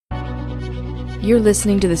You're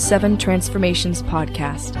listening to the 7 Transformations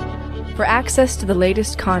podcast. For access to the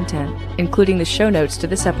latest content, including the show notes to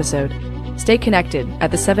this episode, stay connected at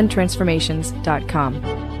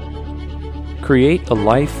the7transformations.com. Create a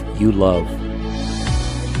life you love.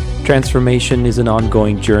 Transformation is an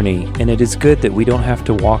ongoing journey, and it is good that we don't have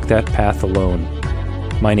to walk that path alone.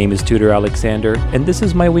 My name is Tutor Alexander, and this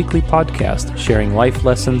is my weekly podcast, sharing life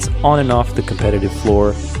lessons on and off the competitive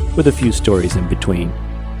floor, with a few stories in between.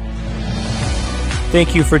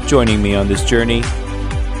 Thank you for joining me on this journey.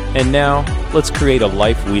 And now, let's create a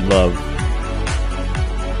life we love.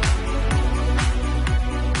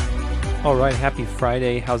 All right, happy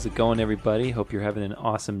Friday. How's it going, everybody? Hope you're having an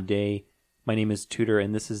awesome day. My name is Tutor,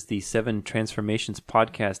 and this is the 7 Transformations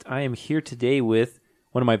podcast. I am here today with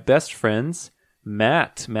one of my best friends,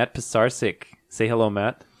 Matt Pisarcik. Say hello,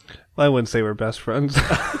 Matt. Well, I wouldn't say we're best friends.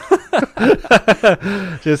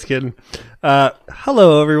 Just kidding.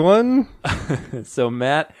 Hello, everyone. So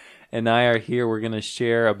Matt and I are here. We're going to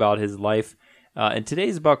share about his life. And today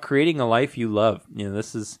is about creating a life you love. You know,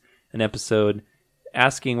 this is an episode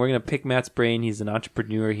asking, we're going to pick Matt's brain. He's an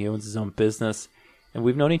entrepreneur. He owns his own business. And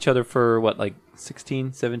we've known each other for, like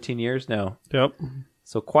 16, 17 years now? Yep.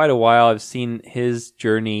 So quite a while. I've seen his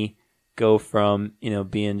journey go from,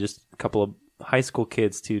 being just a couple of high school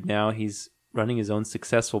kids to now he's running his own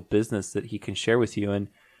successful business that he can share with you. And,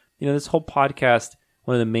 this whole podcast,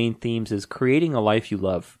 one of the main themes is creating a life you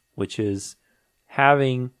love, which is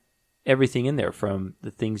having everything in there from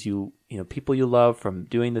the things people you love, from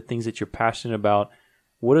doing the things that you're passionate about.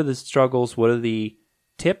 What are the struggles? What are the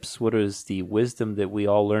tips? What is the wisdom that we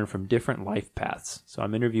all learn from different life paths? So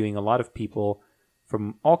I'm interviewing a lot of people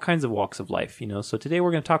from all kinds of walks of life, So today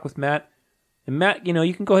we're going to talk with Matt. And Matt,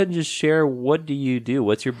 you can go ahead and just share, what do you do?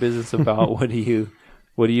 What's your business about? What are you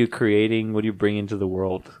creating? What do you bring into the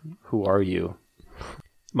world? Who are you?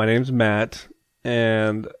 My name's Matt,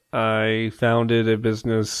 and I founded a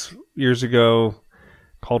business years ago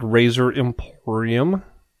called Razor Emporium.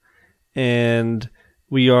 And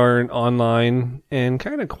we are an online and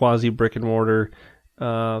kind of quasi brick and mortar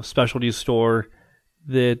specialty store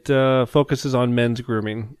that focuses on men's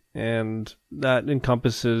grooming, and that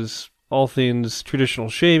encompasses all things traditional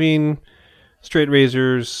shaving, straight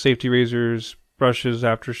razors, safety razors, brushes,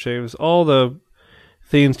 aftershaves, all the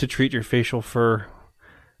things to treat your facial fur.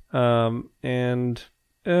 And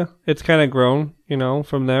it's kind of grown,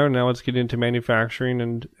 from there. Now it's getting into manufacturing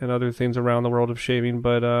and other things around the world of shaving.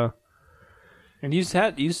 But and you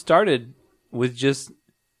started with just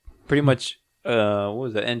pretty much what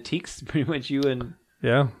was it, antiques? Pretty much you and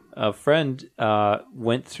a friend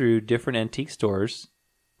went through different antique stores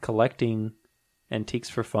collecting antiques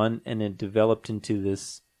for fun, and it developed into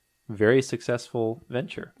this very successful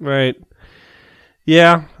venture. Right.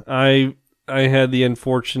 Yeah, I had the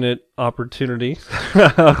unfortunate opportunity,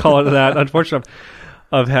 I'll call it that, unfortunate,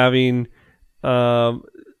 of having a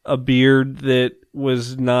beard that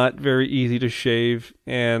was not very easy to shave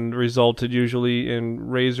and resulted usually in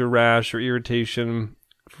razor rash or irritation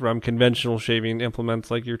from conventional shaving implements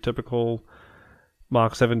like your typical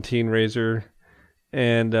Mach 17 razor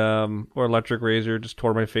and or electric razor. Just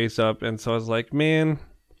tore my face up. And so I was like, man,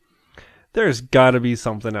 there's got to be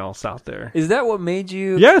something else out there. Is that what made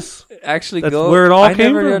you actually That's go? Where it all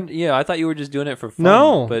came from? Yeah, I thought you were just doing it for fun.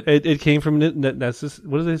 No, but it came from, what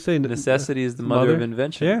do they say? Necessity is the mother of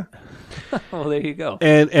invention. Yeah. Well, there you go.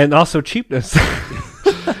 And also cheapness.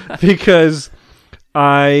 Because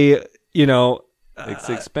it's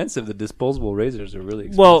expensive. The disposable razors are really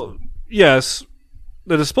expensive. Well, yes,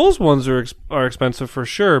 the disposable ones are expensive for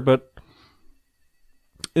sure, but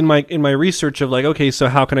in my research of okay, so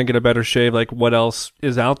how can I get a better shave? What else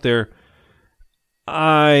is out there?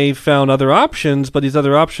 I found other options, but these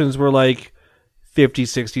other options were $50, $60,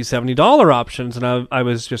 $70 options, and I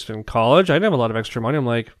was just in college. I didn't have a lot of extra money. I'm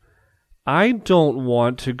like, I don't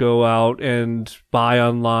want to go out and buy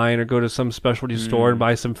online or go to some specialty store and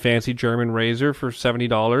buy some fancy German razor for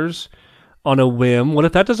 $70 on a whim. What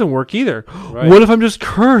if that doesn't work either? Right. What if I'm just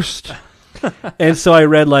cursed? And so I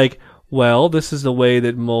read well, this is the way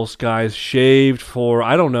that most guys shaved for,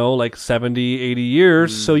 70, 80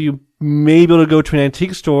 years. So you may be able to go to an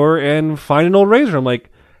antique store and find an old razor. I'm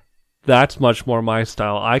like, that's much more my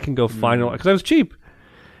style. I can go find it because I was cheap.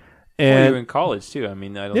 And you were in college too. I don't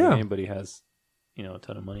think anybody has, a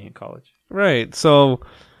ton of money in college. Right. So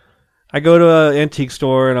I go to an antique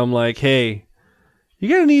store and I'm like, hey, you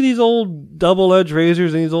gotta need these old double-edged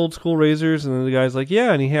razors and these old school razors. And then the guy's like,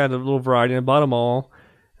 yeah. And he had a little variety and I bought them all.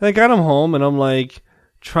 And I got them home and I'm like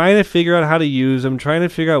trying to figure out how to use them, trying to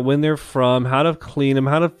figure out when they're from, how to clean them,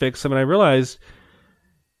 how to fix them. And I realized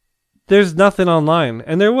there's nothing online,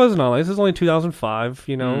 and there wasn't online. This is only 2005.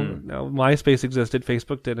 Now MySpace existed,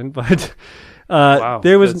 Facebook didn't, but wow,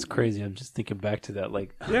 there was. That's crazy. I'm just thinking back to that.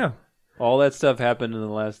 Like, yeah, all that stuff happened in the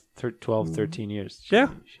last 12, 13 years. Yeah.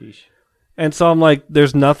 Sheesh. And so I'm like,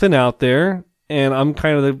 there's nothing out there, and I'm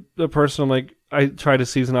kind of the person. I'm like, I try to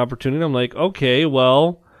seize an opportunity. I'm like, okay,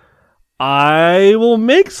 well, I will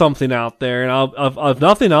make something out there, and if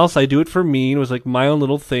nothing else, I do it for me. It was like my own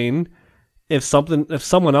little thing. If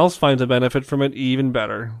someone else finds a benefit from it, even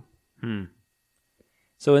better.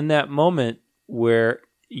 So in that moment where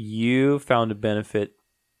you found a benefit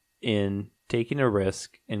in taking a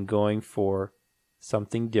risk and going for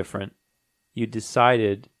something different, you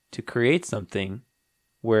decided to create something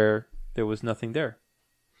where there was nothing there.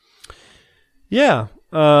 Yeah.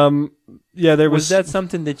 There was that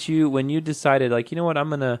something that when you decided, like, you know what, I'm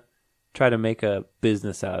going to try to make a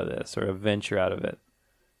business out of this or a venture out of it.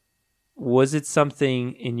 Was it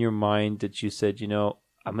something in your mind that you said, I'm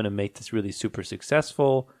going to make this really super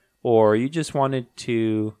successful, or you just wanted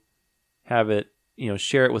to have it,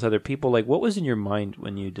 share it with other people? Like, what was in your mind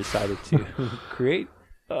when you decided to create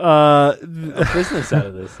a business out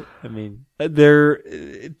of this? I mean, to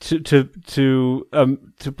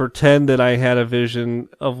pretend that I had a vision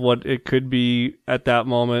of what it could be at that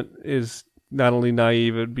moment is not only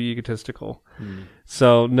naive, it'd be egotistical.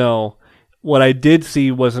 So no, what I did see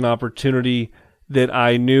was an opportunity that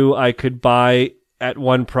I knew I could buy at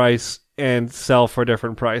one price and sell for a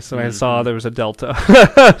different price. And I saw there was a delta.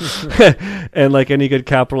 And like any good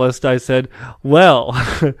capitalist, I said, well,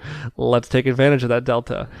 let's take advantage of that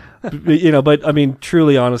delta. But I mean,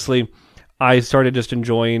 truly, honestly, I started just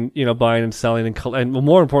enjoying, buying and selling and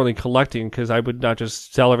more importantly, collecting, because I would not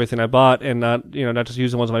just sell everything I bought and not just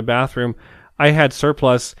use the ones in my bathroom. I had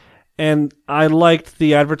surplus. And I liked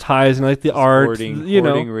the advertising, I liked the art,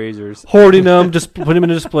 hoarding razors, hoarding them, just putting them in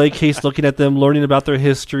a display case, looking at them, learning about their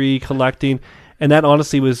history, collecting. And that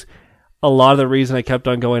honestly was a lot of the reason I kept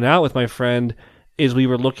on going out with my friend, is we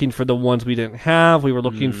were looking for the ones we didn't have. We were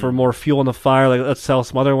looking for more fuel in the fire. Like, let's sell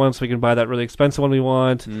some other ones so we can buy that really expensive one we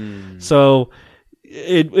want. So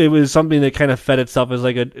it was something that kind of fed itself as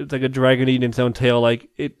like a dragon eating its own tail. Like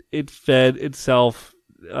it fed itself.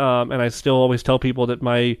 And I still always tell people that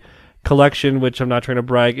my collection, which I'm not trying to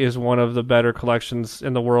brag, is one of the better collections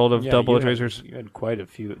in the world of double-edged razors. You had quite a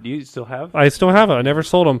few. Do you still have? I still have it. I never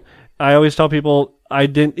sold them. I always tell people I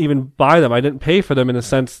didn't even buy them. I didn't pay for them in the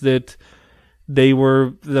sense that they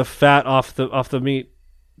were the fat off the meat.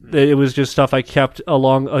 It was just stuff I kept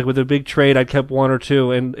along, like with a big trade. I kept one or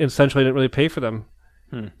two, and essentially I didn't really pay for them.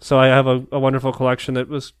 So I have a wonderful collection that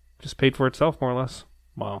was just paid for itself, more or less.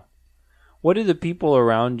 Wow. What do the people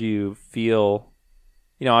around you feel?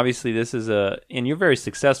 Obviously this is and you're very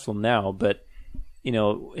successful now, but,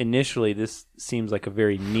 initially this seems like a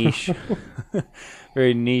very niche,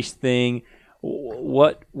 very niche thing.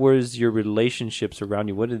 What was your relationships around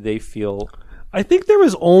you? What did they feel? I think there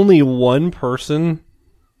was only one person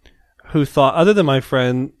who thought, other than my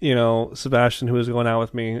friend, Sebastian, who was going out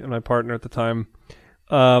with me and my partner at the time,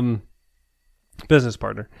 business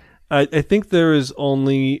partner. I think there is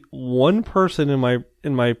only one person in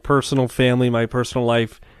my personal family, my personal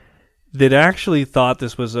life, that actually thought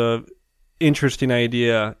this was a interesting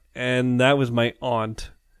idea, and that was my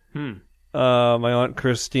aunt. My Aunt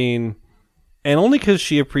Christine, and only because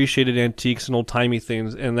she appreciated antiques and old-timey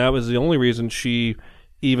things, and that was the only reason she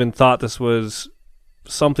even thought this was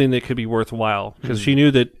something that could be worthwhile, because she knew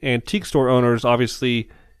that antique store owners obviously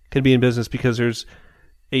can be in business because there's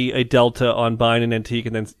a delta on buying an antique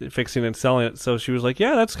and then fixing and selling it. So she was like,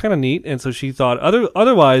 yeah, that's kind of neat. And so she thought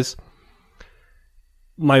otherwise,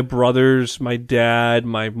 my brothers, my dad,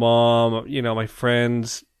 my mom, my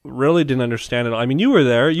friends really didn't understand it. I mean, you were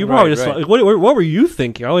there. You probably just like, what were you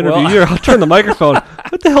thinking? I'll interview you. I'll turn the microphone.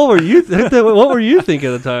 What the hell were you? What were you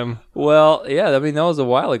thinking at the time? Well, yeah, I mean, that was a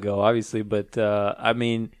while ago, obviously, but I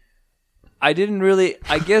mean, I didn't really.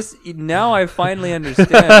 I guess now I finally understand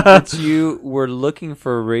that you were looking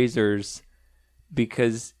for razors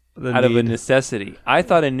because out of a necessity. I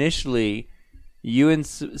thought initially you and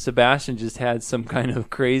Sebastian just had some kind of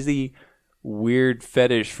crazy, weird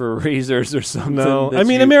fetish for razors or something. No, I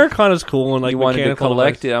mean, Americana's cool and like you wanted to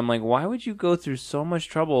collect it. I'm like, why would you go through so much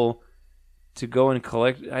trouble to go and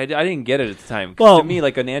collect? I didn't get it at the time. Well, to me,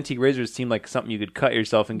 like an antique razor seemed like something you could cut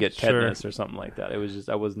yourself and get tetanus or something like that. It was just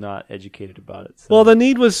I was not educated about it. So. Well, the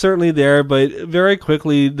need was certainly there, but very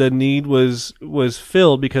quickly the need was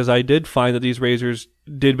filled because I did find that these razors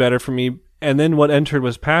did better for me. And then what entered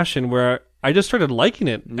was passion, where I just started liking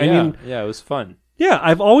it. Yeah, it was fun. Yeah,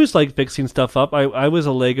 I've always liked fixing stuff up. I was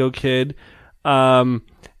a Lego kid.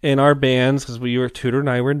 In our bands, because Tudor and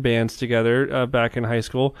I were in bands together back in high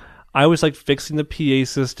school, I was like fixing the PA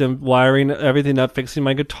system, wiring everything up, fixing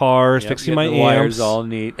my guitars, fixing my the amps. wires all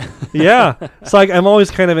neat. Yeah. So like, I'm always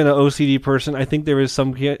kind of an OCD person. I think there is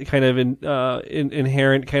some kind of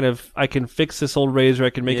inherent kind of, I can fix this old razor,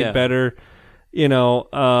 I can make it better. You know,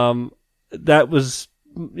 that was,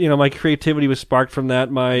 you know, my creativity was sparked from that.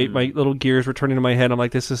 My little gears were turning in my head. I'm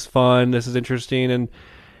like, this is fun. This is interesting. And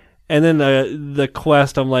then the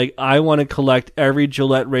quest, I'm like, I want to collect every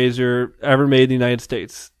Gillette razor ever made in the United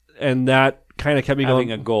States. And that kind of kept me going.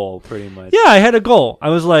 Having a goal, pretty much. Yeah, I had a goal. I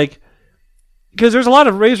was like, because there's a lot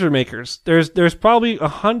of razor makers. There's probably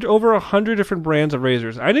over 100 different brands of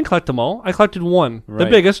razors. I didn't collect them all. I collected one, the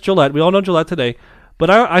biggest, Gillette. We all know Gillette today.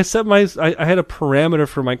 But I set I had a parameter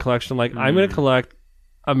for my collection. Like, I'm going to collect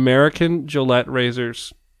American Gillette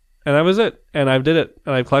razors. And that was it. And I did it.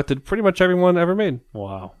 And I've collected pretty much every one ever made.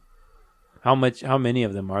 Wow. How many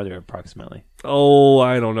of them are there approximately? Oh,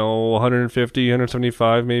 I don't know, 150,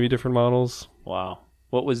 175, maybe different models. Wow.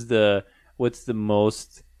 What's the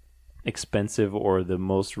most expensive or the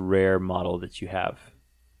most rare model that you have?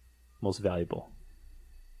 Most valuable?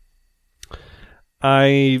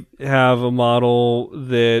 I have a model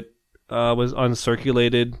that was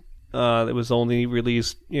uncirculated. It was only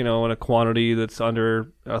released, in a quantity that's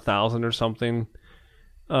under 1,000 or something.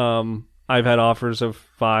 I've had offers of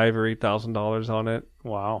 $5,000 or $8,000 on it.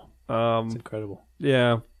 Wow, that's incredible.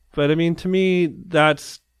 Yeah, but I mean, to me,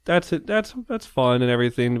 that's it. That's fun and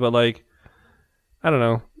everything. But like, I don't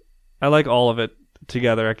know. I like all of it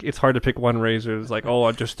together. It's hard to pick one razor. It's like, oh,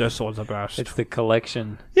 just this one's the best. It's the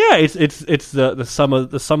collection. Yeah, it's the sum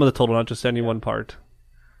of the total, not just any one part.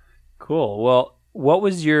 Cool. Well, what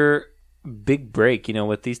was your big break?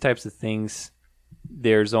 With these types of things,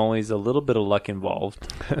 there's always a little bit of luck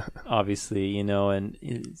involved, obviously, and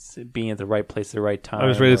it's being at the right place at the right time. I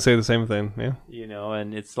was ready to say the same thing, yeah.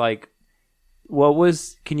 And it's like,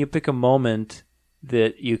 can you pick a moment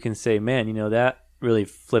that you can say, man, that really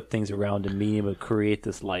flipped things around and being able to create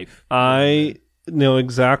this life? I know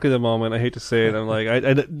exactly the moment. I hate to say it. I'm like,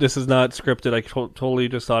 this is not scripted. I totally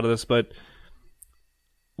just thought of this, but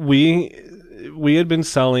we had been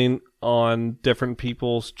selling on different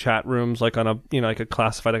people's chat rooms, like on a like a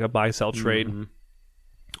classified, like a buy sell trade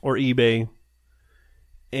or eBay.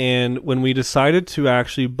 And when we decided to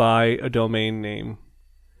actually buy a domain name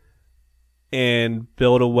and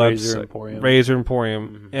build a website, Razor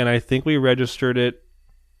Emporium, and I think we registered it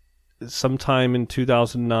sometime in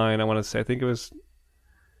 2009. I want to say, I think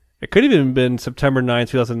it could have even been September 9th,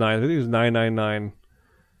 2009. I think it was 999.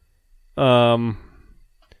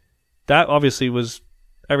 That obviously was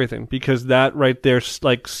everything, because that right there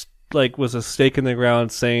like was a stake in the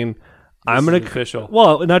ground saying, I'm going to official.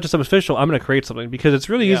 Well, not just official, I'm going to create something, because it's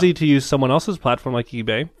really easy to use someone else's platform like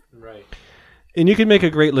eBay. Right. And you can make a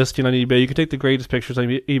great listing on eBay. You can take the greatest pictures on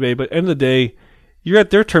eBay, but at the end of the day, you're at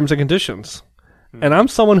their terms and conditions. And I'm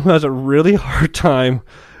someone who has a really hard time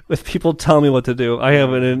with people telling me what to do. I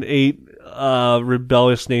have an innate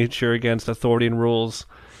rebellious nature against authority and rules.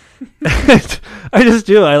 I just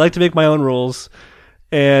do. I like to make my own rules.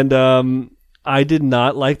 And I did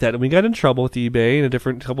not like that. And we got in trouble with eBay in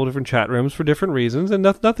a couple different chat rooms for different reasons. And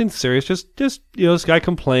nothing serious. Just this guy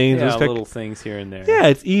complains. Yeah, this guy, little things here and there. Yeah,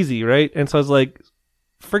 it's easy, right? And so I was like,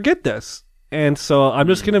 forget this. And so I'm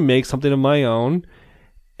just going to make something of my own.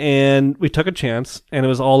 And we took a chance. And it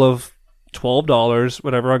was all of $12,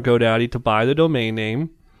 whatever, on GoDaddy to buy the domain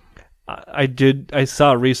name. I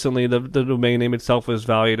saw recently the domain name itself was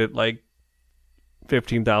valued at like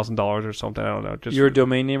 $15,000 or something. I don't know. Just your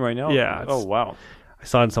domain name right now? Yeah. Oh, wow. I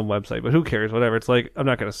saw it on some website, but who cares? Whatever. It's like, I'm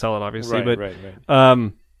not going to sell it, obviously.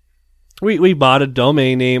 Right. We bought a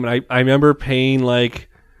domain name, and I remember paying like,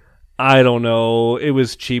 I don't know, it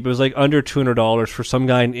was cheap. It was like under $200 for some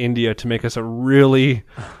guy in India to make us a really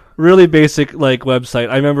basic like website.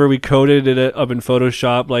 I remember we coded it up in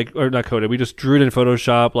Photoshop, or not coded. We just drew it in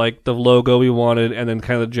Photoshop, like the logo we wanted, and then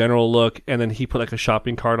kind of the general look, and then he put like a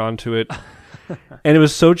shopping cart onto it. And it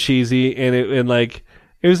was so cheesy, and it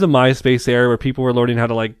was the MySpace era where people were learning how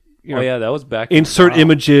to that was back. Insert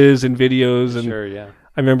images and videos, and sure, yeah.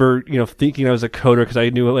 I remember thinking I was a coder because I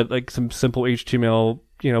knew like some simple HTML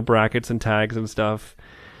brackets and tags and stuff,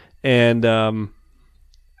 and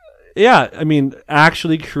yeah, I mean,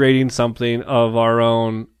 actually creating something of our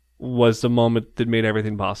own was the moment that made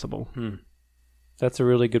everything possible. That's a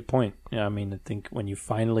really good point. Yeah, I mean, I think when you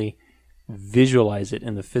finally visualize it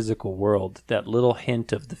in the physical world, that little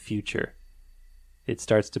hint of the future, it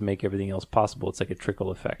starts to make everything else possible. It's like a trickle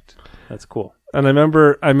effect. That's cool. And I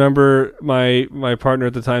remember my partner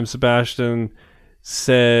at the time, Sebastian,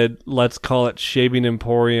 said, let's call it Shaving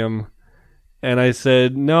Emporium. And I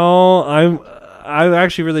said, no, I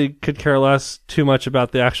actually really could care less too much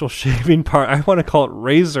about the actual shaving part. I want to call it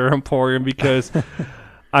Razor Emporium because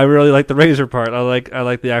I really like the razor part. I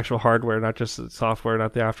like the actual hardware, not just the software,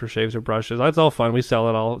 not the aftershaves or brushes. That's all fun. We sell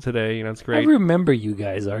it all today. It's great. I remember you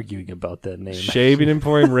guys arguing about that name. Shaving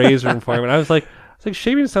Emporium, Razor Emporium. And I was like,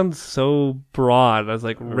 shaving sounds so broad. I was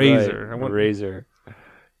like, razor. Right. Razor.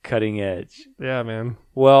 Cutting edge. Yeah, man.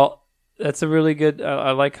 Well, that's a really good...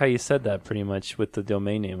 I like how you said that pretty much with the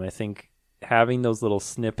domain name. I think having those little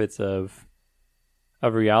snippets of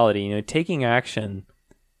reality, taking action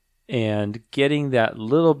and getting that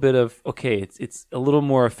little bit of, okay, it's a little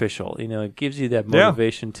more official. It gives you that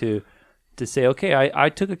motivation to say, okay, I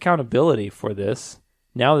took accountability for this.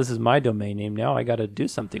 Now this is my domain name. Now I got to do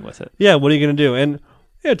something with it. Yeah, what are you going to do? And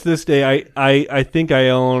to this day, I think I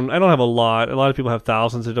don't have a lot. A lot of people have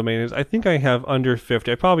thousands of domain names. I think I have under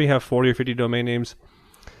 50. I probably have 40 or 50 domain names.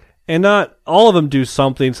 And not all of them do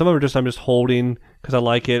something. Some of them I'm just holding because I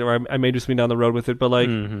like it, or I may do something down the road with it. But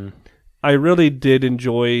I really did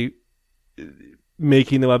enjoy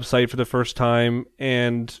making the website for the first time,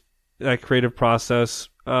 and that creative process.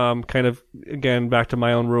 Kind of again back to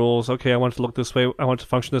my own rules. Okay, I want it to look this way. I want it to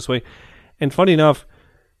function this way. And funny enough,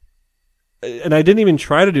 and I didn't even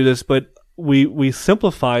try to do this, but we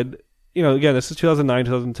simplified. Again, this is 2009,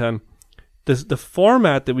 2010. The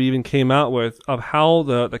format that we even came out with of how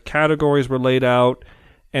the categories were laid out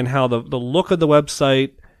and how the look of the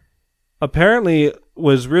website apparently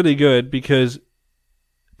was really good, because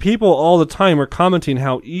people all the time were commenting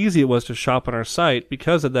how easy it was to shop on our site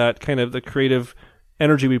because of that kind of the creative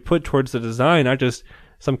energy we put towards the design, not just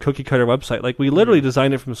some cookie cutter website. Like, we literally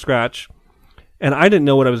designed it from scratch, and I didn't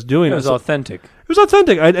know what I was doing. It was authentic. It was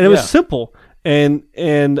authentic, and it was simple.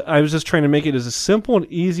 And I was just trying to make it as simple and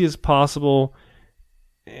easy as possible.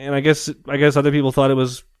 And I guess other people thought it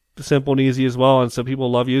was simple and easy as well, and so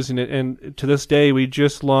people love using it. And to this day, we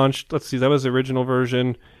just launched. Let's see, that was the original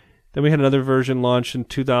version. Then we had another version launched in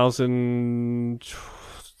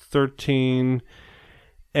 2013,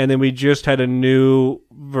 and then we just had a new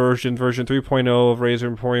version 3.0 of Razor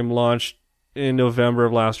Emporium launched in November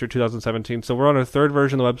of last year, 2017. So we're on our third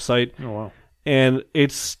version of the website. Oh wow! And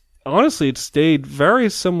it's stayed very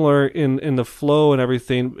similar in the flow and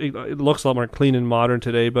everything. It looks a lot more clean and modern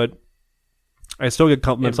today, but I still get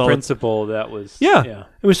compliments in principle, that was... Yeah. And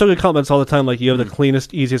we still get compliments all the time, like, you have the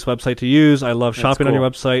cleanest, easiest website to use. I love shopping on your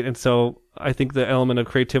website. And so I think the element of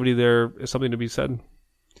creativity there is something to be said.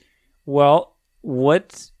 Well,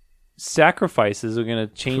 what sacrifices are going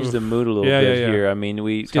to change the mood a little bit here? I mean,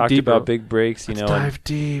 we talked about big breaks, Let's dive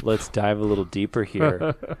deep. Let's dive a little deeper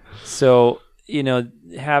here. So...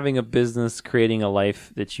 having a business, creating a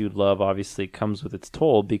life that you love, obviously comes with its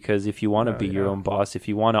toll, because if you want to be your own boss, if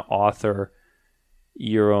you want to author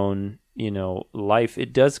your own, life,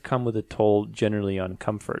 it does come with a toll generally on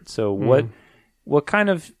comfort. So what kind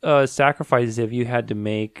of sacrifices have you had to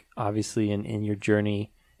make, obviously, in your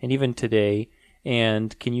journey and even today?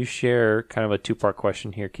 And can you share, kind of a two-part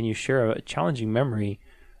question here, can you share a challenging memory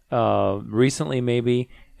recently maybe,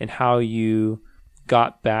 and how you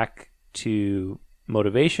got back to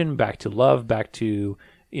motivation, back to love, back to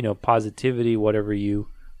positivity, whatever you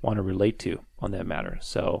want to relate to on that matter.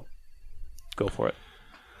 So go for it.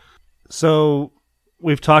 So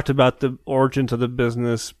we've talked about the origins of the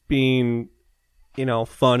business being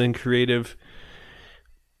fun and creative,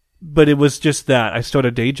 but it was just that I still had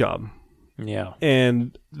a day job,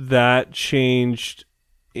 and that changed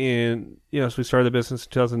in so we started the business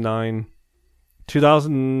in 2009.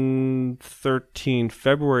 2013,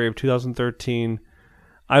 February of 2013,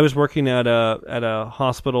 I was working at a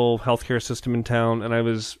hospital healthcare system in town, and I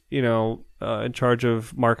was, in charge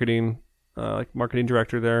of marketing, like marketing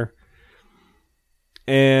director there.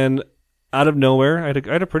 And out of nowhere, I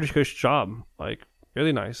had a pretty good job, like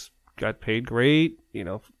really nice. Got paid great,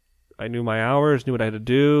 I knew my hours, knew what I had to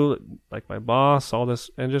do, like my boss, all this,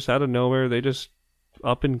 and just out of nowhere, they just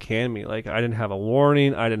up and canned me. Like, I didn't have a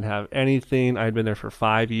warning. I didn't have anything. I had been there for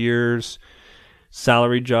 5 years,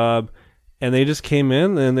 salary job, and they just came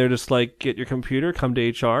in and they're just like, get your computer, come to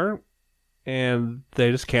HR, and they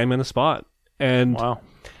just canned me on the spot. And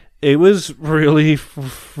it was really,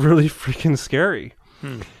 really freaking scary.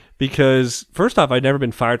 Because first off, I'd never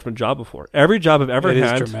been fired from a job before. Every job I've ever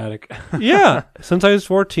had. It is dramatic. Since I was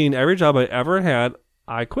 14, every job I ever had,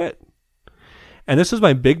 I quit. And this is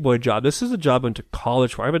my big boy job. This is a job I went to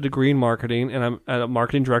college for. I have a degree in marketing, and I'm a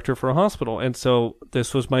marketing director for a hospital. And so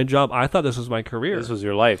this was my job. I thought this was my career. This was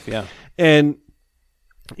your life, yeah. And,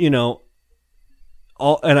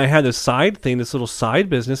 and I had this side thing, this little side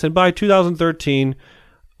business. And by 2013,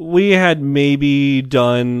 we had maybe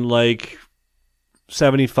done like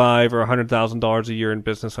 $75,000 or $100,000 a year in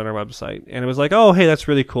business on our website, and it was like, oh, hey, that's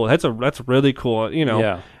really cool. That's really cool,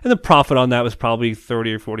 Yeah. And the profit on that was probably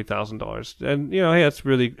 $30,000 or $40,000, and hey,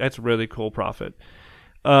 that's really cool profit.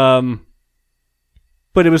 But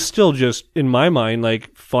it was still just in my mind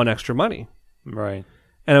like fun extra money, Right.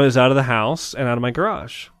 and I was out of the house and out of my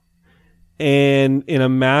garage, and in a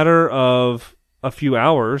matter of a few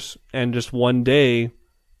hours and just one day,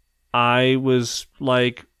 I was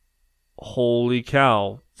like, holy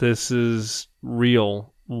cow, this is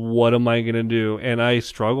real. What am I going to do? And I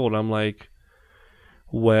struggled. I'm like,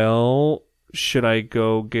 well, should I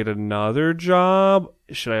go get another job?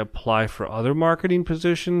 Should I apply for other marketing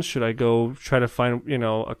positions? Should I go try to find,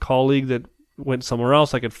 a colleague that went somewhere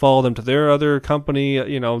else? I could follow them to their other company.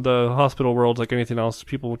 The hospital world's like anything else.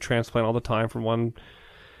 People transplant all the time from one,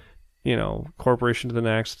 corporation to the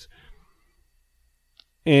next.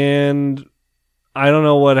 And I don't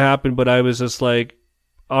know what happened, but I was just like,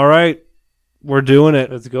 all right, we're doing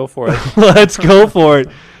it. Let's go for it. Let's go for it.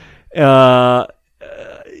 And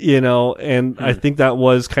I think that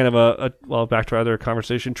was kind of well, back to our other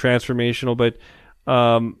conversation, transformational, but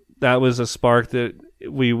that was a spark that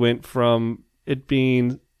we went from it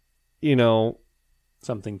being,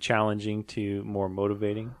 Something challenging to more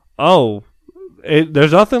motivating. Oh,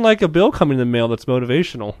 there's nothing like a bill coming in the mail that's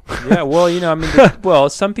motivational. Yeah, well,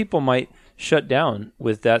 some people might shut down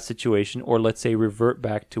with that situation, or let's say revert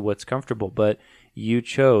back to what's comfortable, but you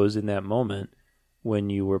chose in that moment when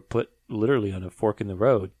you were put literally on a fork in the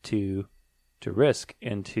road to risk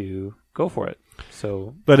and to go for it.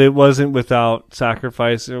 So, but it wasn't without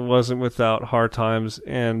sacrifice. It wasn't without hard times,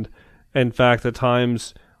 and in fact, the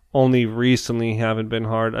times only recently haven't been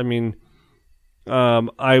hard. I mean,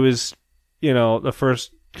 I was, the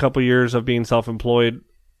first couple years of being self-employed,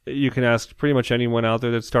 you can ask pretty much anyone out there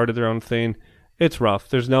that started their own thing. It's rough.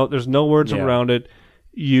 There's no words around it.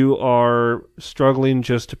 You are struggling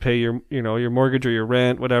just to pay your mortgage or your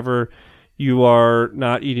rent, whatever. You are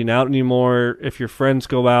not eating out anymore. If your friends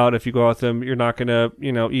go out, if you go out with them, you're not going to,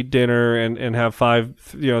 eat dinner and have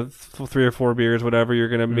 3 or 4 beers, whatever. You're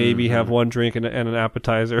going to maybe have one drink and an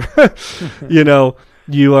appetizer.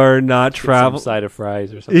 You are not traveling. Some side of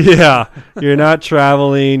fries or something. Yeah. You're not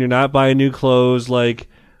traveling. You're not buying new clothes. Like,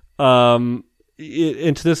 and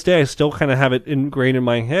to this day, I still kind of have it ingrained in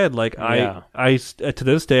my head. Like, I to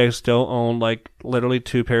this day, I still own like literally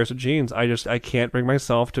 2 pairs of jeans. I can't bring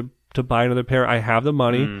myself to buy another pair. I have the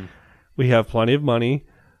money. We have plenty of money.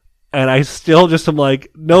 And I still just am like,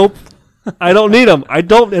 nope, I don't need them. I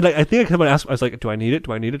don't. And I think I kind of asked, I was like, do I need it?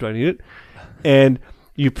 Do I need it? Do I need it? And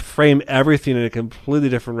you frame everything in a completely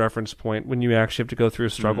different reference point when you actually have to go through a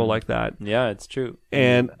struggle like that. Yeah, it's true.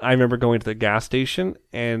 And I remember going to the gas station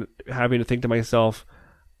and having to think to myself,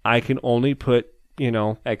 I can only put,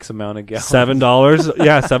 X amount of gallons. $7.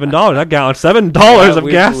 Yeah, $7 a gallon. $7 of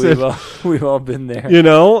gas. We've all been there.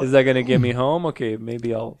 Is that going to get me home? Okay,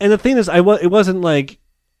 maybe I'll. And the thing is, it wasn't like,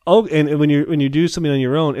 and when you do something on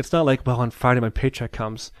your own, it's not like, well, on Friday my paycheck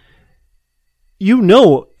comes.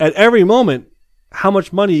 At every moment how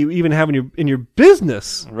much money you even have in your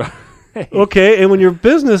business. Right. Okay, and when your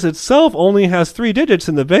business itself only has 3 digits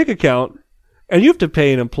in the bank account, and you have to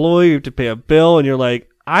pay an employee, you have to pay a bill, and you're like,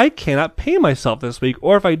 I cannot pay myself this week,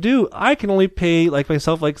 or if I do, I can only pay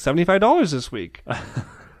myself $75 this week.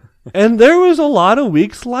 And there was a lot of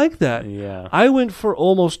weeks like that. Yeah. I went for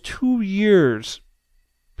almost 2 years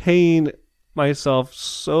paying myself,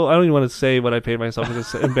 so I don't even want to say what I paid myself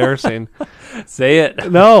because it's embarrassing. Say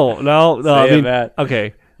it. No. Say it, Matt.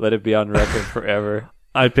 Okay. Let it be on record forever.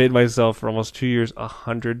 I paid myself for almost 2 years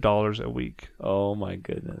 $100 a week. Oh my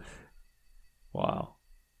goodness! Wow.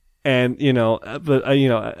 And but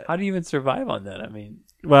how do you even survive on that? I mean,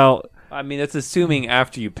 that's assuming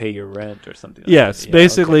after you pay your rent or something. Yes, like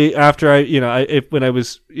basically after I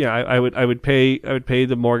would pay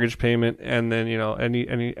the mortgage payment, and then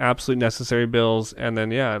any absolute necessary bills, and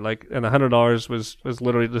then and the $100 was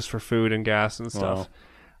literally just for food and gas and stuff.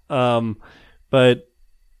 Wow. But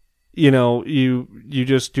you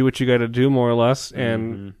just do what you got to do more or less,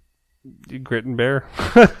 and you grit and bear.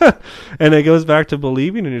 And it goes back to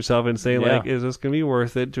believing in yourself and saying is this going to be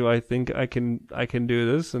worth it? Do I think I can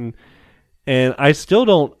do this? And I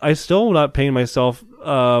still not paying myself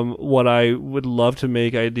what I would love to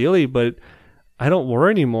make ideally, but I don't worry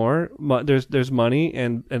anymore. There's money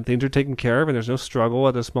and things are taken care of, and there's no struggle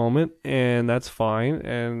at this moment, and that's fine.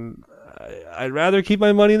 And I'd rather keep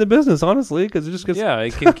my money in the business, honestly, because it just gets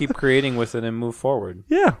it can keep creating with it and move forward.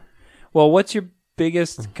 Yeah. Well, what's your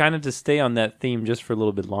biggest, kind of to stay on that theme just for a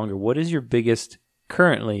little bit longer, what is your biggest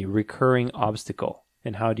currently recurring obstacle?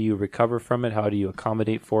 And how do you recover from it? How do you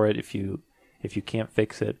accommodate for it if you can't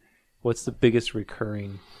fix it? What's the biggest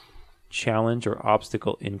recurring challenge or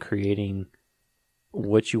obstacle in creating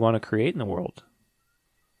what you want to create in the world?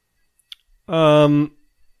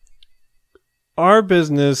 Our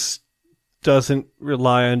business doesn't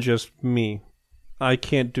rely on just me. I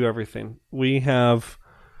can't do everything. We have,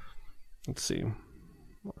 let's see,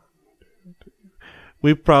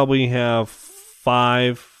 we probably have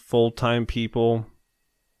 5 full-time people.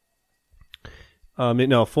 4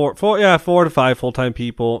 to 5 full-time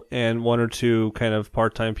people and 1 or 2 kind of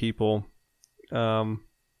part-time people. And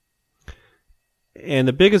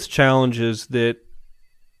the biggest challenge is that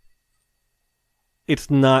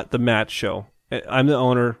it's not the Matt show. I'm the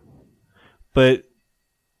owner, but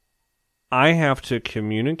I have to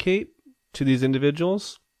communicate to these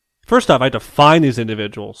individuals. First off, I have to find these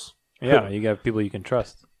individuals. Yeah, you got people you can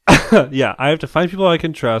trust. Yeah, I have to find people I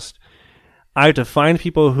can trust. I have to find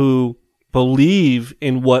people who believe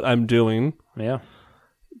in what I'm doing. Yeah.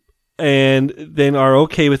 And then are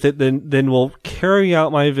okay with it. Then we'll carry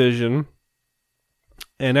out my vision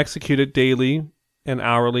and execute it daily and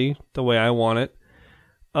hourly the way I want it.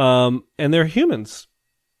 And they're humans.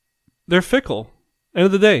 They're fickle. End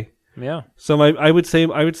of the day. Yeah. So I would say,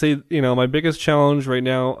 my biggest challenge right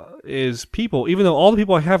now is people, even though all the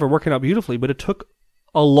people I have are working out beautifully, but it took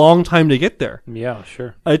a long time to get there. Yeah,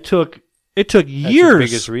 sure. It took That's years. your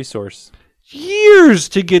biggest resource. Years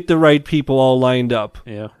to get the right people all lined up.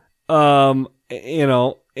 Yeah. And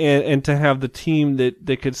to have the team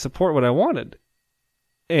that could support what I wanted.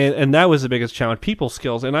 And that was the biggest challenge, people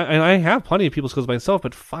skills. And I have plenty of people skills myself,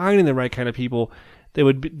 but finding the right kind of people, they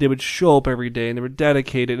would show up every day and they were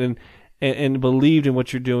dedicated and believed in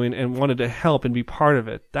what you're doing and wanted to help and be part of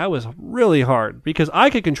it. That was really hard because I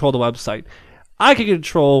could control the website. I could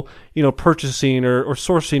control, purchasing or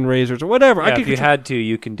sourcing razors or whatever. Yeah, if you had to,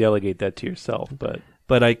 you can delegate that to yourself,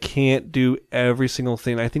 but I can't do every single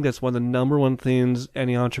thing. I think that's one of the number one things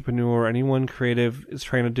any entrepreneur, anyone creative is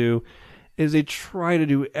trying to do, is they try to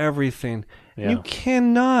do everything. Yeah. You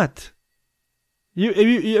cannot.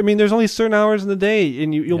 There's only certain hours in the day,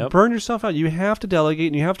 and you'll burn yourself out. You have to delegate,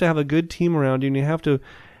 and you have to have a good team around you, and you have to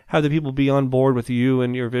have the people be on board with you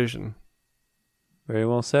and your vision. Very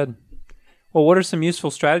well said. Well, what are some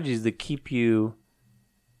useful strategies that keep you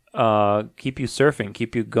surfing,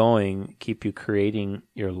 keep you going, keep you creating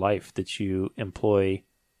your life that you employ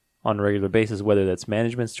on a regular basis? Whether that's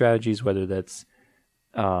management strategies, whether that's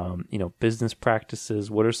business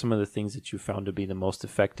practices. What are some of the things that you found to be the most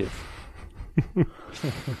effective?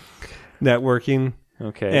 Networking.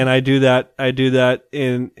 Okay. And I do that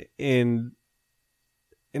in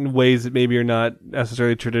ways that maybe are not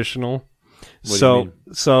necessarily traditional. What do you mean?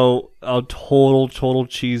 So a total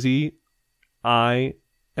cheesy. And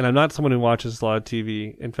I'm not someone who watches a lot of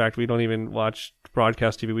TV. In fact, we don't even watch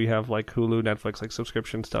broadcast TV. We have like Hulu, Netflix, like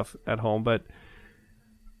subscription stuff at home. But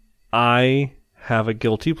I have a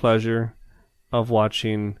guilty pleasure of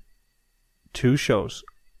watching 2 shows.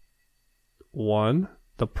 One,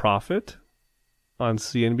 The Prophet on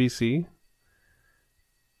CNBC,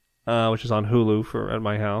 which is on Hulu at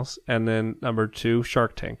my house, and then number 2,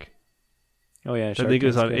 Shark Tank. Oh yeah, I think it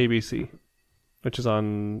was on ABC, which is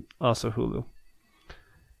on also Hulu.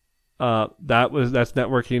 That's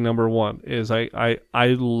networking number 1. Is I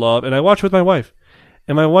love, and I watch with my wife,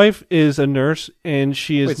 and my wife is a nurse, and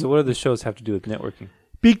she is. Wait, so what do the shows have to do with networking?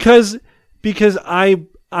 Because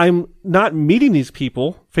I'm not meeting these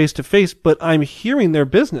people face to face, but I'm hearing their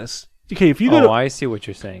business. Okay, if you go I see what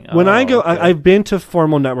you're saying. When I go, okay. I've been to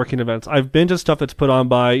formal networking events. I've been to stuff that's put on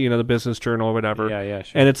by the Business Journal or whatever. Yeah,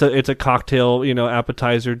 sure. And it's a cocktail,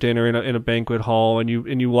 appetizer dinner in a banquet hall, and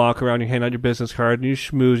you walk around, you hand out your business card, and you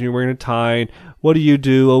schmooze, and you're wearing a tie. And what do you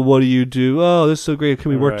do? Oh, what do you do? Oh, this is so great. Can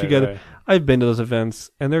we work together? Right. I've been to those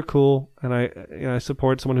events, and they're cool, and I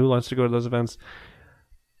support someone who wants to go to those events.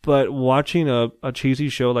 But watching a cheesy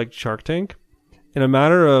show like Shark Tank, in a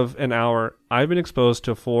matter of an hour, I've been exposed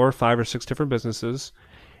to 4, 5, or 6 different businesses,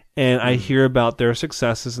 and I hear about their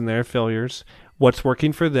successes and their failures, what's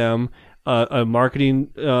working for them, a marketing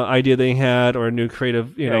idea they had, or a new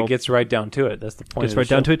creative. It gets right down to it. That's the point. Gets right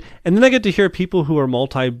down to it, and then I get to hear people who are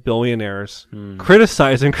multi-billionaires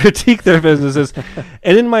criticize and critique their businesses,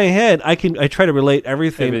 and in my head, I try to relate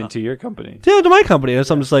everything to your company, to my company, and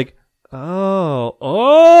so I'm just like, oh,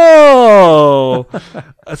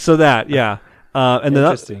 so that, yeah. And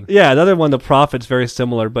interesting. The other one, The Prophet's very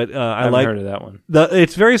similar, but I haven't like heard of that one.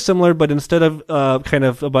 It's very similar, but instead of kind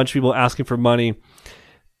of a bunch of people asking for money,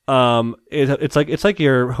 it's like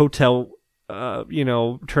your hotel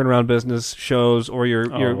turnaround business shows or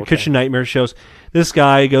your okay. kitchen nightmare shows. This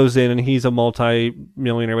guy goes in and he's a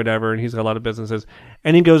multi-millionaire, whatever, and he's got a lot of businesses.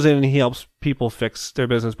 And he goes in and he helps people fix their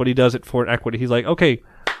business, but he does it for equity. He's like, okay,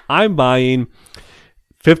 I'm buying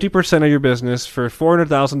 50% of your business for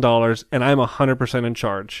 $400,000 and I'm 100% in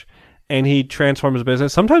charge. And he transforms the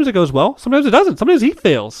business. Sometimes it goes well. Sometimes it doesn't. Sometimes he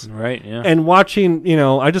fails. Right, yeah. And watching,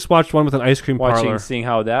 I just watched one with an ice cream parlor. Seeing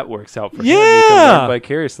how that works out for him. Yeah. You can learn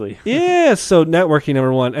vicariously. Yeah. So networking,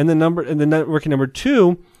 number one. And then networking number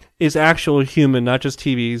two is actual human, not just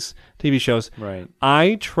TV shows. Right.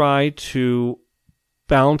 I try to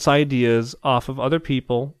bounce ideas off of other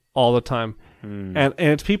people all the time. And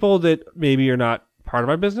it's people that maybe are not part of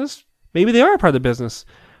my business. Maybe they are part of the business.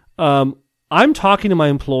 I'm talking to my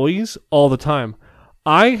employees all the time.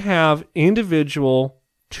 I have individual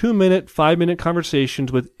 2-minute, 5-minute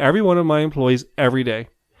conversations with every one of my employees every day.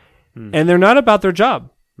 And they're not about their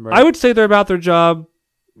job. Right. I would say they're about their job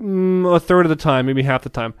a third of the time, maybe half the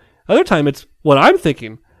time. Other time, it's what I'm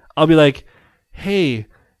thinking. I'll be like, hey,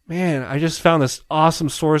 man, I just found this awesome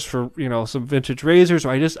source for, some vintage razors,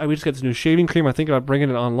 or we just got this new shaving cream. I think about bringing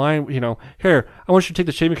it online. Here, I want you to take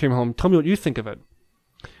the shaving cream home. Tell me what you think of it.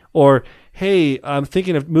 Or, hey, I'm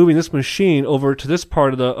thinking of moving this machine over to this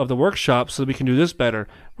part of the workshop so that we can do this better.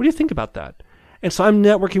 What do you think about that? And so I'm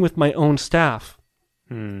networking with my own staff.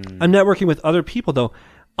 I'm networking with other people, though.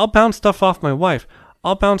 I'll bounce stuff off my wife.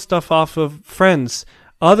 I'll bounce stuff off of friends,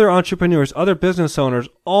 other entrepreneurs, other business owners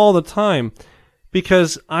all the time,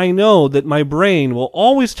 because I know that my brain will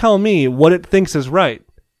always tell me what it thinks is right.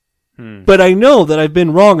 But I know that I've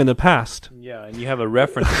been wrong in the past. Yeah, and you have a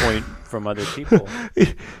reference point from other people.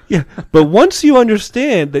 Yeah, but once you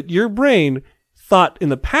understand that your brain thought in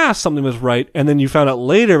the past something was right, and then you found out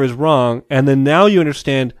later it was wrong, and then now you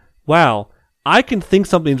understand, wow, I can think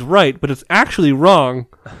something's right, but it's actually wrong.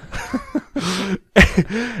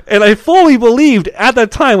 And I fully believed at that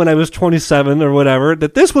time when I was 27 or whatever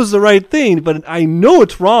that this was the right thing, but I know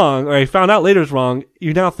it's wrong, or I found out later it's wrong.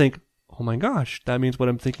 You now think, oh my gosh, that means what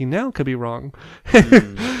I'm thinking now could be wrong.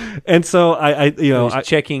 And so I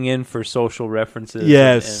checking in for social references,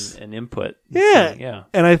 yes, and input. Yeah, yeah.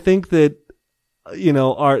 And I think that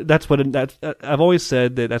I've always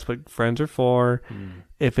said that that's what friends are for.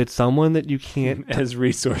 If it's someone that you can't as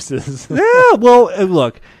resources. Yeah, well,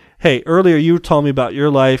 look, hey, earlier you told me about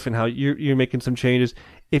your life and how you're making some changes.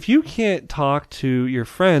 If you can't talk to your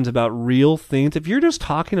friends about real things, if you're just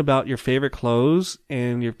talking about your favorite clothes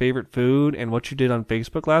and your favorite food and what you did on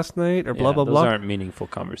Facebook last night or blah, blah, those blah. Those aren't meaningful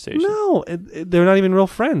conversations. No, they're not even real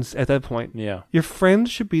friends at that point. Yeah. Your friends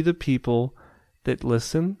should be the people that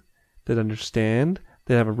listen, that understand,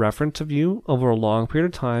 that have a reference of you over a long period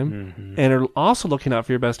of time, and are also looking out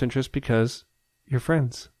for your best interest because you're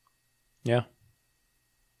friends. Yeah.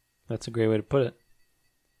 That's a great way to put it.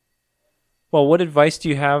 Well, what advice do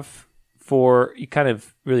you have you kind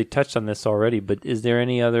of really touched on this already, but is there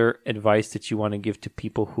any other advice that you want to give to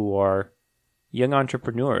people who are young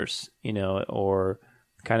entrepreneurs, or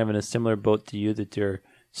kind of in a similar boat to you, that they're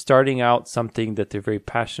starting out something that they're very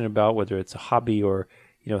passionate about, whether it's a hobby or,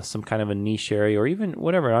 some kind of a niche area, or even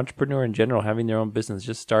whatever, an entrepreneur in general, having their own business,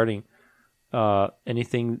 just starting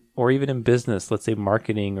anything, or even in business, let's say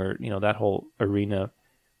marketing or, that whole arena.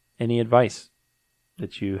 Any advice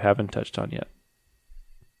that you haven't touched on yet?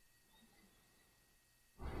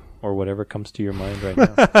 Or whatever comes to your mind right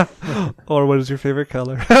now. Or what is your favorite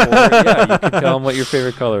color? Or, yeah, you can tell them what your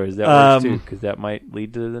favorite color is. That works too, because that might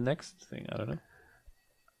lead to the next thing. I don't know.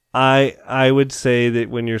 I would say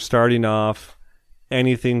that when you're starting off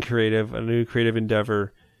anything creative, a new creative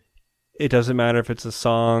endeavor, it doesn't matter if it's a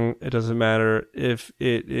song. It doesn't matter if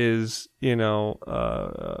it is,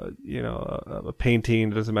 a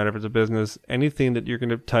painting. It doesn't matter if it's a business. Anything that you're going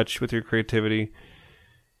to touch with your creativity,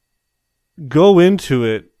 go into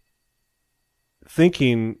it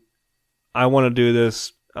thinking, I want to do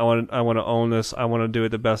this. I want to own this. I want to do it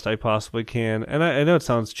the best I possibly can. And I know it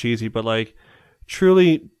sounds cheesy, but like,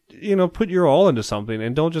 truly, put your all into something,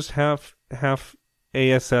 and don't just half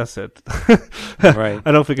ASS it. Right. I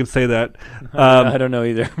don't know if we can say that. I don't know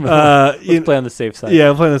either. Let's play on the safe side.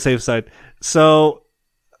 Yeah, play on the safe side. So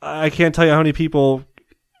I can't tell you how many people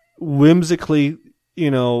whimsically,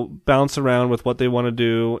 bounce around with what they want to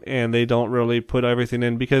do, and they don't really put everything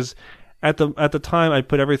in, because at the time I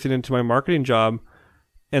put everything into my marketing job,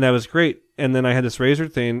 and that was great. And then I had this razor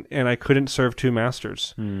thing, and I couldn't serve two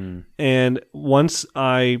masters. And once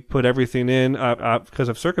I put everything in, because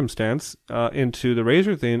of circumstance, into the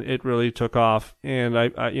razor thing, it really took off, and I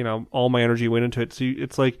all my energy went into it. So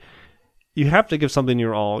it's like, you have to give something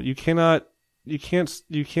your all. You cannot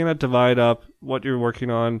divide up what you're working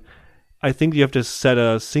on. I think you have to set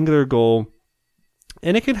a singular goal,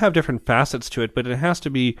 and it can have different facets to it, but it has to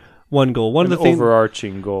be one goal. One of the things,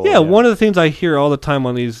 overarching goal. Yeah, one of the things I hear all the time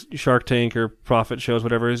on these Shark Tank or profit shows,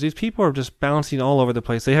 whatever, is these people are just bouncing all over the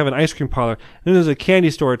place. They have an ice cream parlor, and then there's a candy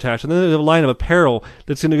store attached, and then there's a line of apparel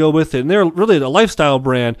that's going to go with it, and they're really a lifestyle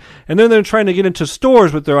brand, and then they're trying to get into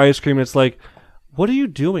stores with their ice cream. It's like, what are you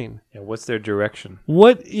doing? Yeah, what's their direction?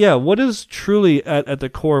 What is truly at the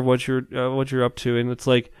core of what you're up to? And it's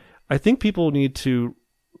like, I think people need to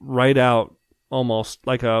write out almost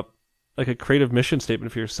like a creative mission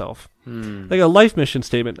statement for yourself, like a life mission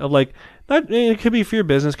statement of like, not, it could be for your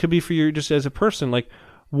business, could be for you just as a person. Like,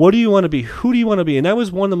 what do you want to be? Who do you want to be? And that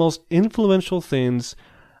was one of the most influential things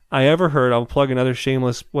I ever heard. I'll plug another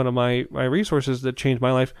shameless one of my resources that changed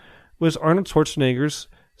my life was Arnold Schwarzenegger's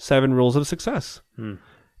 7 Rules of Success. And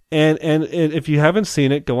if you haven't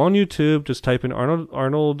seen it, go on YouTube, just type in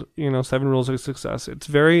Arnold, 7 Rules of Success. It's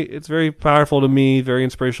very powerful to me, very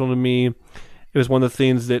inspirational to me. It was one of the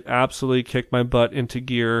things that absolutely kicked my butt into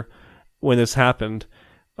gear when this happened.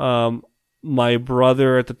 My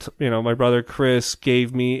brother my brother Chris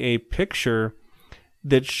gave me a picture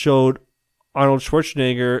that showed Arnold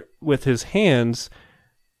Schwarzenegger with his hands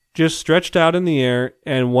just stretched out in the air,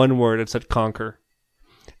 and one word, it said conquer.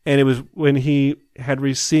 And it was when he had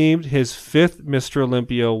received his 5th Mr.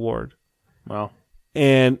 Olympia award. Wow.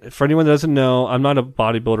 And for anyone that doesn't know, I'm not a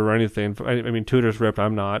bodybuilder or anything. I mean, Tudor's ripped,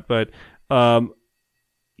 I'm not, but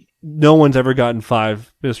no one's ever gotten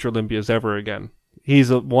 5 Mr. Olympias ever again. He's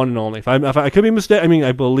the one and only. If I could be mistaken, I mean,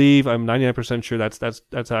 I believe, I'm 99% sure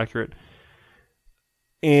that's accurate.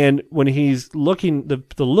 And when he's looking,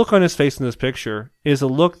 the look on his face in this picture is a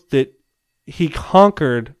look that he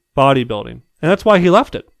conquered bodybuilding, and that's why he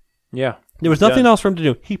left it. Yeah, there was nothing else for him to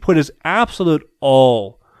do. He put his absolute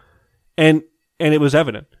all, and it was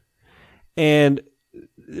evident. And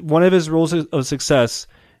one of his rules of success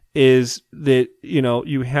is that,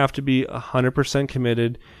 you have to be 100%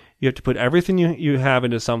 committed. You have to put everything you have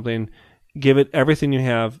into something, give it everything you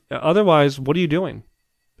have. Otherwise, what are you doing?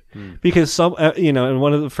 Because and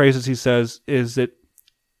one of the phrases he says is that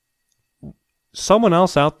someone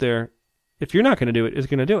else out there, if you're not going to do it, is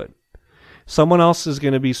going to do it. Someone else is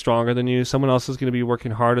going to be stronger than you. Someone else is going to be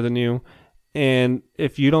working harder than you. And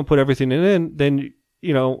if you don't put everything in, then,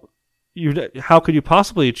 how could you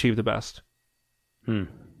possibly achieve the best?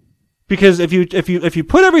 Because if you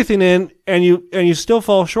put everything in and you still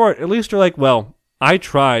fall short, at least you're like, well, I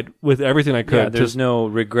tried with everything I could. Yeah, there's no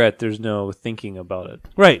regret. There's no thinking about it.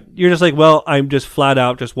 Right. You're just like, well, I'm just flat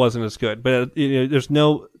out just wasn't as good. But there's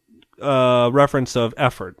no reference of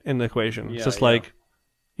effort in the equation. It's just like,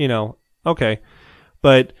 okay.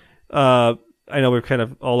 But I know we're kind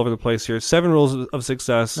of all over the place here. 7 Rules of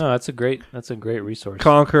Success. No, that's a great resource.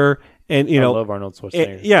 Conquer. And I love Arnold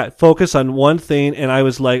Schwarzenegger. Focus on one thing. And I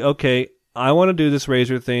was like, okay, I want to do this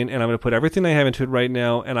razor thing, and I'm going to put everything I have into it right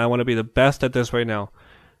now, and I want to be the best at this right now.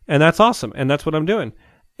 And that's awesome, and that's what I'm doing.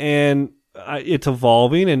 And it's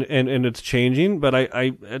evolving, and it's changing, but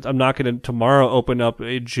I'm not going to tomorrow open up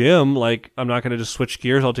a gym. Like, I'm not going to just switch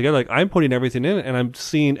gears altogether. Like, I'm putting everything in it, and I'm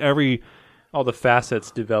seeing all the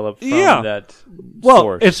facets develop from that Well,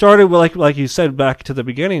 source. It started with, like you said, back to the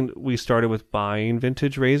beginning, we started with buying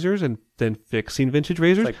vintage razors and then fixing vintage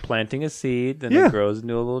razors. It's like planting a seed, then it grows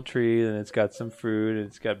into a little tree, then it's got some fruit, and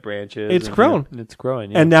it's got branches. It's grown. And it's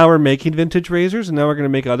growing, And now we're making vintage razors, and now we're going to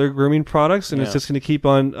make other grooming products, and it's just going to keep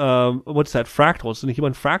on, what's that, fractal? It's going to keep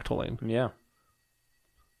on fractaling. Yeah.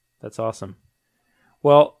 That's awesome.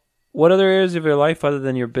 Well, what other areas of your life other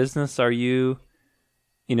than your business are you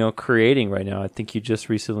creating right now? I think you just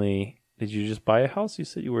recently, did you just buy a house? You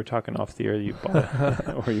said you were talking off the air. You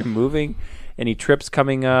bought or you're moving. Any trips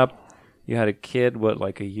coming up? You had a kid,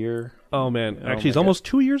 like a year? Oh, man. Actually, he's almost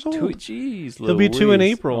 2 years old. Jeez. He'll be 2 in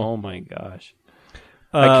April. Oh, my gosh.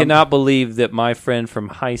 I cannot believe that my friend from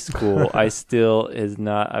high school, I've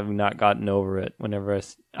not gotten over it. Whenever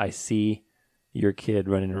I see your kid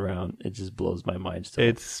running around, it just blows my mind. Still.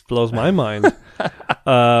 It blows my mind.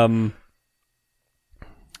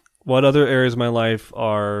 What other areas of my life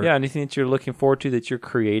are... Yeah, anything that you're looking forward to that you're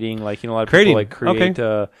creating? Like, a lot of people create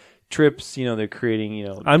trips, they're creating,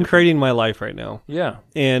 I'm creating my life right now. Yeah.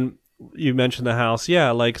 And you mentioned the house.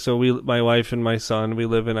 Yeah, so my wife and my son, we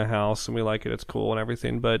live in a house and we like it. It's cool and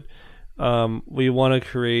everything. But we want to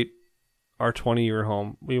create our 20-year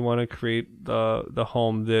home. We want to create the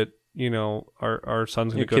home that, our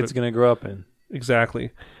son's going to go to. Your kid's going to grow up in.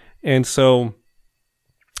 Exactly. And so...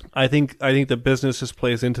 I think the business just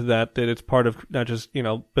plays into that it's part of not just,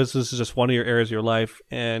 business is just one of your areas of your life,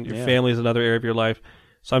 and your family is another area of your life.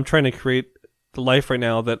 So I'm trying to create the life right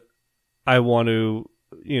now that I want to,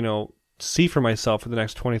 see for myself for the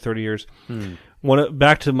next 20, 30 years.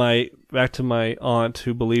 Back to my aunt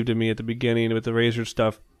who believed in me at the beginning with the razor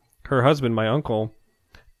stuff. Her husband, my uncle,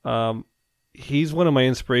 he's one of my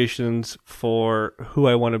inspirations for who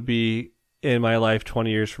I want to be in my life 20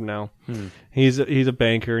 years from now. He's a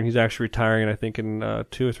banker, and he's actually retiring. I think in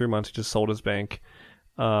 2 or 3 months, he just sold his bank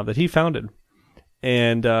that he founded.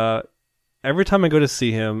 And every time I go to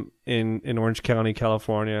see him in Orange County,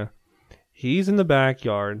 California, he's in the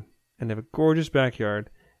backyard, and they have a gorgeous backyard,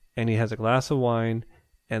 and he has a glass of wine,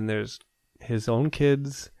 and there's his own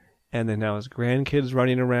kids, and then now his grandkids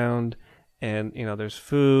running around, and there's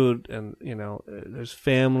food, and there's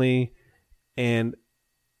family, and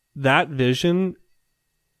that vision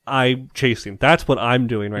I'm chasing. That's what I'm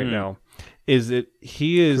doing right now. Is that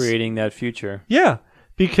he is creating that future? Yeah,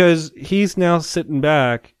 because he's now sitting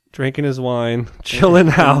back, drinking his wine, chilling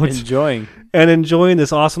out, enjoying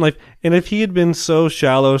this awesome life. And if he had been so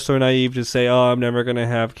shallow, so naive to say, "Oh, I'm never going to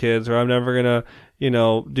have kids," or "I'm never going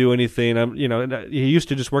to, do anything," he used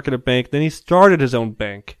to just work at a bank. Then he started his own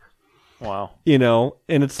bank. Wow.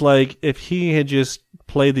 And it's like if he had just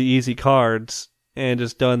played the easy cards and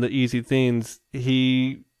just done the easy things,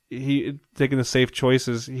 he taking the safe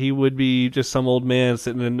choices, he would be just some old man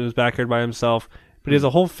sitting in his backyard by himself. But he has a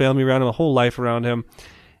whole family around him, a whole life around him.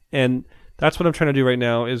 And that's what I'm trying to do right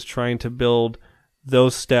now, is trying to build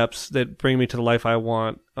those steps that bring me to the life I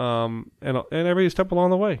want, and every step along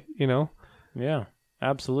the way, Yeah,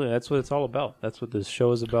 absolutely. That's what it's all about. That's what this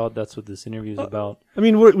show is about. That's what this interview is about. I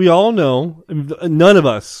mean, we all know, none of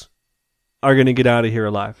us are going to get out of here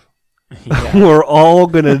alive. Yeah. We're all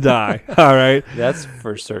going to die, all right? That's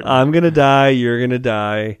for certain. I'm going to die. You're going to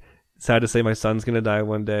die. Sad to say, my son's going to die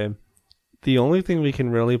one day. The only thing we can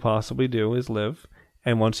really possibly do is live.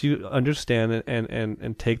 And once you understand it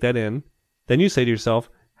and take that in, then you say to yourself,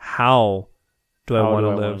 how do I want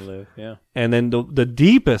to live? Yeah. And then the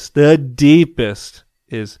deepest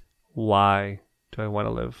is, why do I want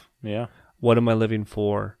to live? Yeah. What am I living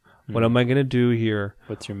for? What am I going to do here?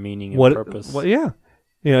 What's your meaning and purpose? Yeah.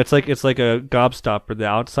 It's like a gobstopper. The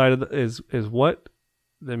outside is what,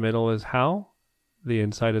 the middle is how, the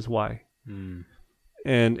inside is why.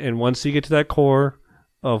 And once you get to that core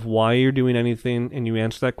of why you're doing anything, and you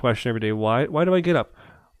answer that question every day, why do I get up?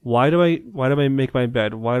 Why do I make my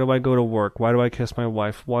bed? Why do I go to work? Why do I kiss my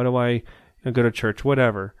wife? Why do I go to church?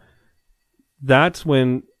 Whatever. That's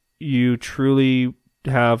when you truly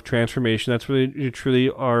have transformation. That's when you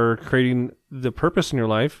truly are creating the purpose in your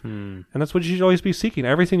life. And that's what you should always be seeking.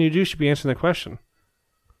 Everything you do should be answering that question.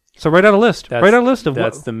 So write out a list.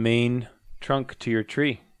 That's the main trunk to your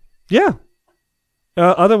tree. Yeah.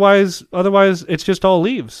 Otherwise, it's just all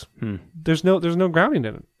leaves. There's no grounding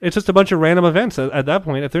in it. It's just a bunch of random events at that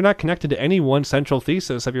point. If they're not connected to any one central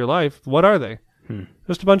thesis of your life, what are they?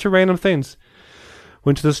 Just a bunch of random things.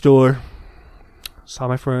 Went to the store, saw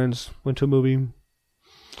my friends, went to a movie,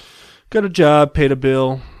 got a job, paid a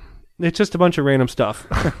bill. It's just a bunch of random stuff.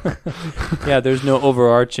 Yeah, there's no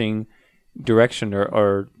overarching direction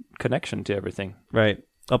or connection to everything. Right.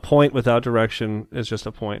 A point without direction is just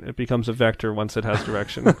a point. It becomes a vector once it has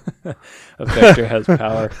direction. A vector has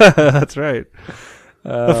power. That's right.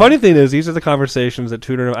 The funny thing is, these are the conversations that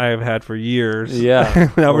Tudor and I have had for years. Yeah.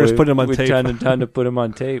 Now we're just putting them on tape. Time to put them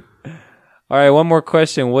on tape. All right, one more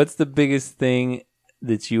question. What's the biggest thing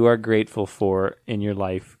that you are grateful for in your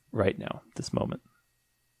life right now, this moment?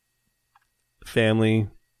 Family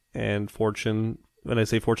and fortune. When I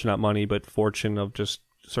say fortune, not money, but fortune of just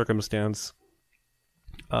circumstance.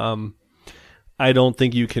 I don't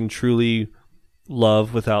think you can truly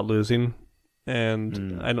love without losing.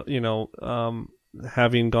 And I don't,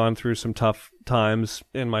 having gone through some tough times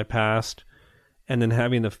in my past, and then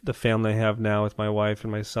having the family I have now with my wife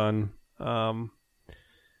and my son,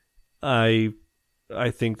 I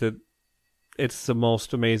think that it's the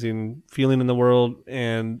most amazing feeling in the world,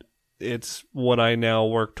 and it's what I now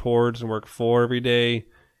work towards and work for every day.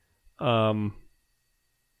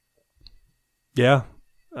 Yeah.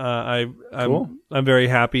 Cool. I'm very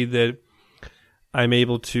happy that I'm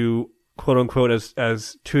able to, quote unquote,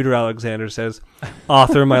 as Tudor Alexander says,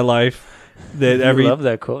 author my life. That I love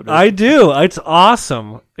that quote. I do. It's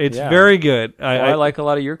awesome. It's very good. I like a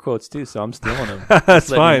lot of your quotes too, so I'm stealing them. That's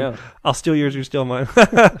fine. I'll steal yours. You steal mine.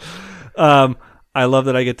 I love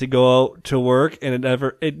that I get to go out to work, and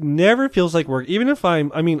it never feels like work. Even if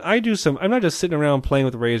I'm not just sitting around playing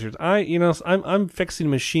with razors. I'm fixing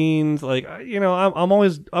machines. I'm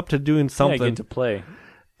always up to doing something. Yeah, I get to play.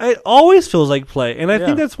 It always feels like play. And I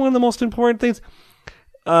think that's one of the most important things.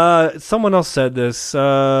 Someone else said this.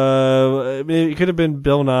 It could have been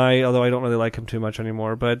Bill Nye, although I don't really like him too much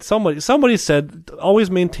anymore. But somebody said,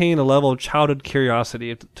 always maintain a level of childhood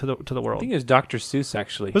curiosity to the world. I think it was Dr. Seuss,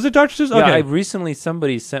 actually. Was it Dr. Seuss? Yeah, okay.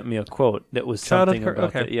 Somebody sent me a quote that was something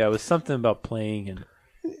about that. Yeah, it was something about playing and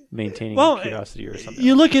maintaining curiosity or something.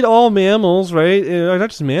 You look at all mammals, right?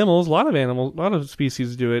 Not just mammals. A lot of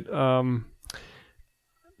species do it.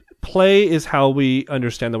 Play is how we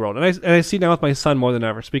understand the world, and I see now with my son more than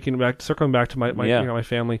ever. Circling back to my my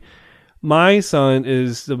family, my son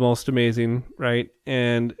is the most amazing, right?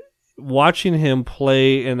 And watching him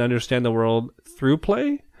play and understand the world through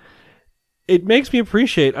play, it makes me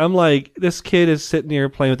appreciate. I'm like, this kid is sitting here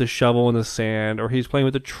playing with a shovel in the sand, or he's playing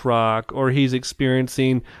with a truck, or he's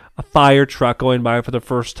experiencing a fire truck going by for the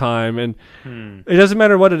first time, and it doesn't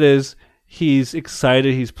matter what it is. He's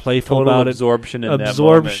excited. He's playful Total about absorption it. In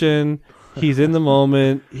Absorption. He's in the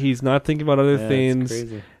moment. He's not thinking about other things.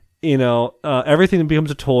 It's crazy. Everything becomes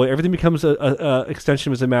a toy. Everything becomes a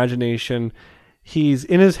extension of his imagination. He's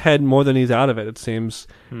in his head more than he's out of it. It seems.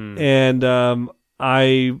 And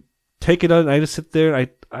I take it out, and I just sit there. I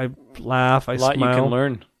laugh. I smile. A lot you can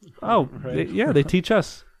learn. Oh, right? They teach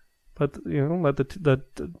us. But let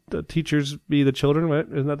the teachers be the children. Right?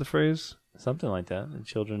 Isn't that the phrase? Something like that. The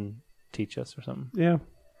children teach us or something. Yeah.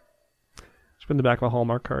 It's been the back of a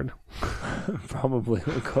Hallmark card. Probably.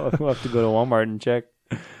 We'll have to go to Walmart and check.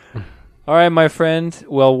 All right, my friend.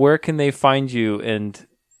 Well, where can they find you and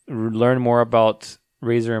learn more about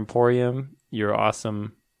Razor Emporium, your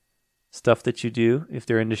awesome stuff that you do? If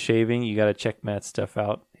they're into shaving, you got to check Matt's stuff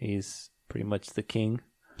out. He's pretty much the king.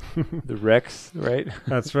 The Rex, right?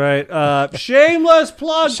 That's right. Shameless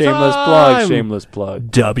plug time! Shameless plug.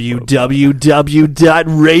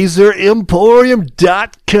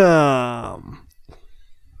 www.razoremporium.com.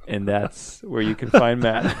 And that's where you can find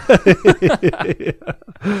Matt.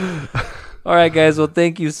 All right, guys. Well,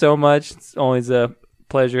 thank you so much. It's always a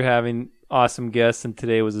pleasure having awesome guests, and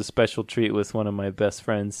today was a special treat with one of my best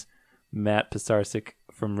friends, Matt Pisarcik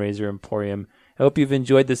from Razor Emporium. I hope you've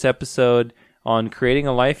enjoyed this episode on creating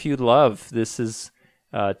a life you love. This is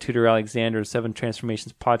Tutor Alexander's 7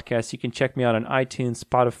 Transformations podcast. You can check me out on iTunes,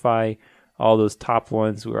 Spotify, all those top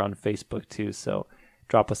ones. We're on Facebook too, so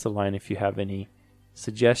drop us a line if you have any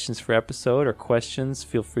suggestions for episode or questions.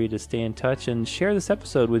 Feel free to stay in touch and share this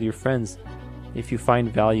episode with your friends if you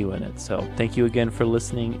find value in it. So thank you again for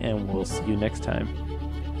listening, and we'll see you next time.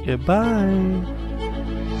 Goodbye.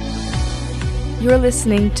 You're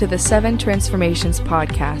listening to the 7 Transformations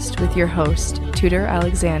podcast with your host, Tutor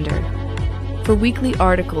Alexander. For weekly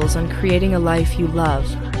articles on creating a life you love,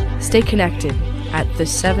 stay connected at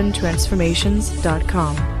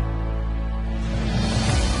the7transformations.com.